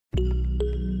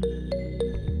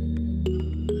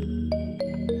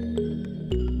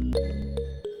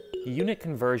Unit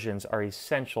conversions are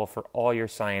essential for all your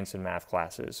science and math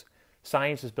classes.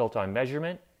 Science is built on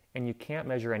measurement, and you can't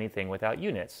measure anything without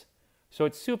units. So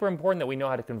it's super important that we know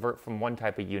how to convert from one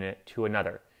type of unit to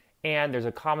another. And there's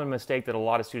a common mistake that a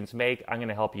lot of students make. I'm going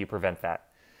to help you prevent that.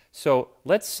 So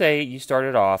let's say you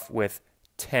started off with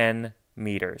 10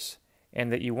 meters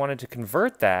and that you wanted to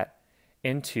convert that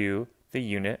into the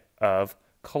unit of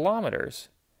kilometers.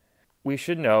 We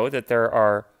should know that there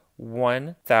are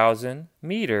 1,000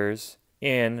 meters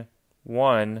in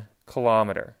 1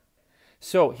 kilometer.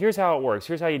 So here's how it works.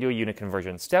 Here's how you do a unit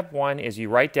conversion. Step one is you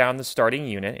write down the starting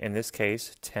unit, in this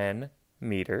case 10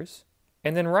 meters.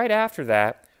 And then right after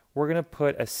that, we're going to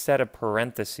put a set of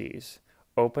parentheses,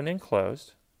 open and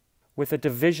closed, with a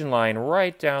division line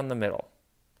right down the middle.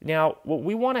 Now, what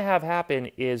we want to have happen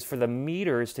is for the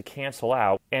meters to cancel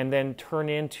out and then turn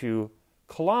into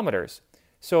kilometers.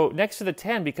 So next to the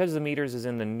 10, because the meters is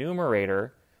in the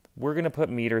numerator, we're going to put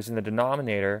meters in the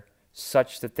denominator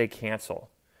such that they cancel.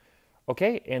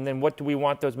 Okay, and then what do we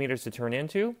want those meters to turn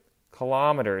into?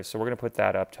 Kilometers. So we're going to put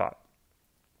that up top.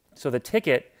 So the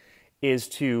ticket is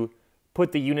to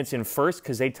put the units in first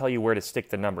because they tell you where to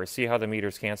stick the numbers. See how the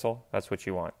meters cancel? That's what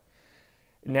you want.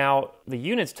 Now, the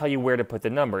units tell you where to put the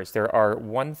numbers. There are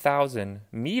 1,000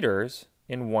 meters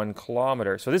in 1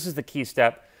 kilometer. So this is the key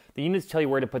step. The units tell you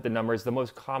where to put the numbers. The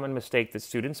most common mistake that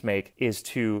students make is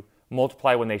to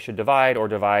multiply when they should divide or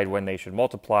divide when they should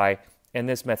multiply. And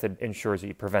this method ensures that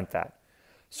you prevent that.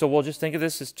 So we'll just think of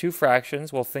this as two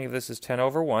fractions. We'll think of this as 10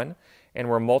 over 1. And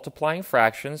we're multiplying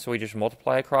fractions. So we just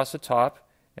multiply across the top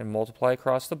and multiply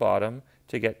across the bottom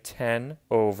to get 10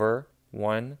 over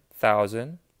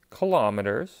 1,000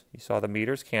 kilometers. You saw the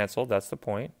meters canceled. That's the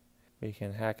point. We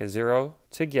can hack a 0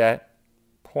 to get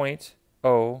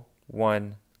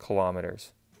 0.01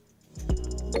 kilometers.